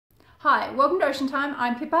Hi, welcome to Ocean Time.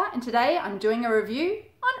 I'm Pippa and today I'm doing a review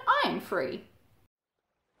on Iron Free.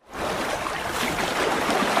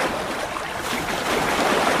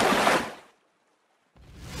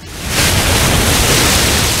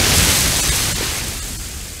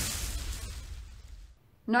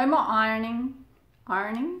 No more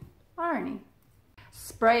ironing.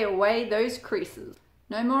 Spray away those creases.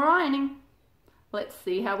 No more ironing. Let's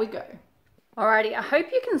see how we go. Alrighty, I hope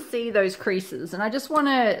you can see those creases, and I just want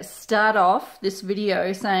to start off this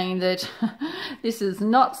video saying that this is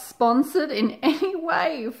not sponsored in any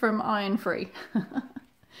way from Iron Free.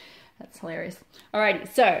 That's hilarious.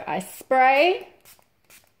 Alrighty, so I spray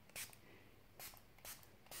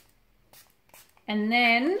and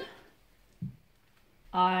then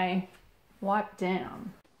I wipe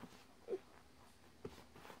down.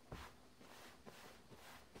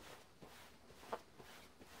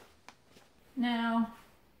 Now,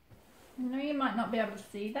 I know you might not be able to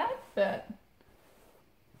see that, but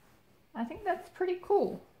I think that's pretty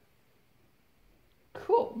cool.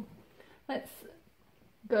 Cool. Let's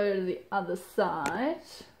go to the other side.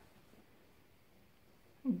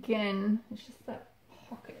 Again, it's just that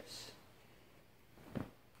pocket.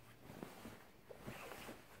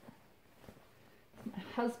 My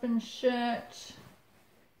husband's shirt.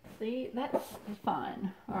 See, that's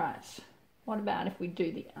fine. All right. What about if we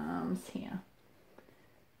do the arms here?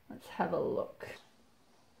 Let's have a look.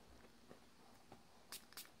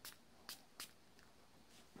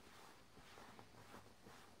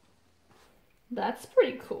 That's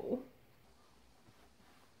pretty cool.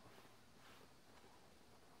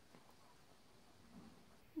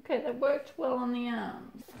 Okay, that worked well on the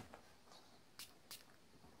arms.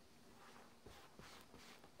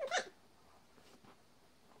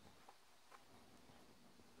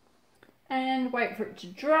 And wait for it to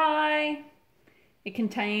dry. It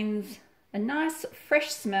contains a nice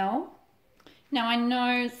fresh smell. Now I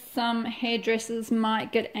know some hairdressers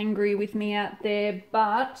might get angry with me out there,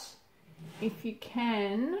 but if you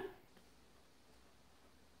can,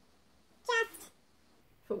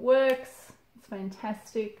 if it works, it's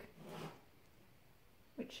fantastic,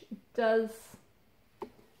 which it does.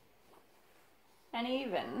 And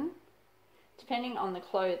even, depending on the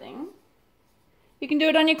clothing, you can do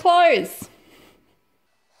it on your clothes.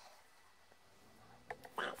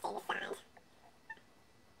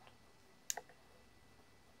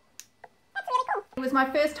 It was my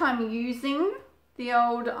first time using the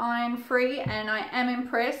old Iron Free and I am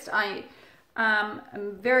impressed. I am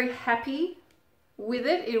very happy with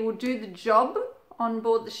it. It will do the job on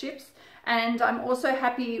board the ships, and I'm also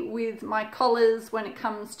happy with my collars when it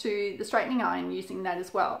comes to the straightening iron, using that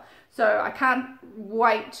as well. So I can't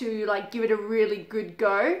wait to give it a really good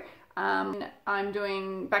go. I'm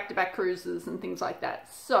doing back-to-back cruises and things like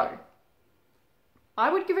that. So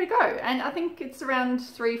I would give it a go, and I think it's around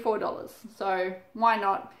 $3 or $4. So why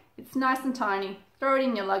not? It's nice and tiny. Throw it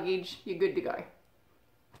in your luggage, you're good to go.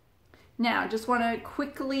 Now, just want to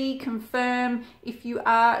quickly confirm, if you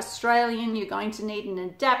are Australian, you're going to need an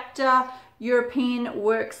adapter. European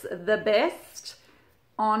works the best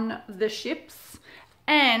on the ships.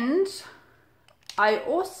 And I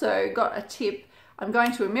also got a tip. I'm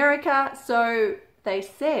going to America, so they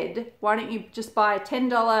said, why don't you just buy a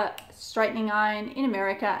 $10 straightening iron in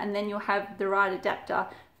America and then you'll have the right adapter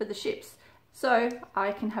for the ships. So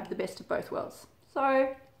I can have the best of both worlds.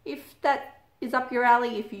 So if that is up your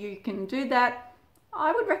alley, if you can do that,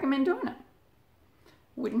 I would recommend doing it.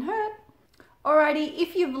 Wouldn't hurt. Alrighty,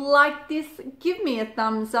 if you've liked this, give me a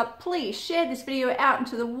thumbs up. Please share this video out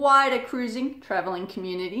into the wider cruising, traveling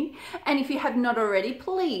community. And if you have not already,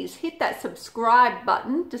 please hit that subscribe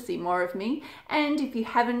button to see more of me. And if you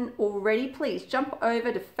haven't already, please jump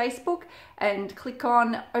over to Facebook and click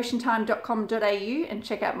on oceantime.com.au and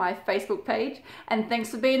check out my Facebook page. And thanks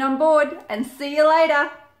for being on board, and see you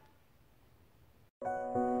later.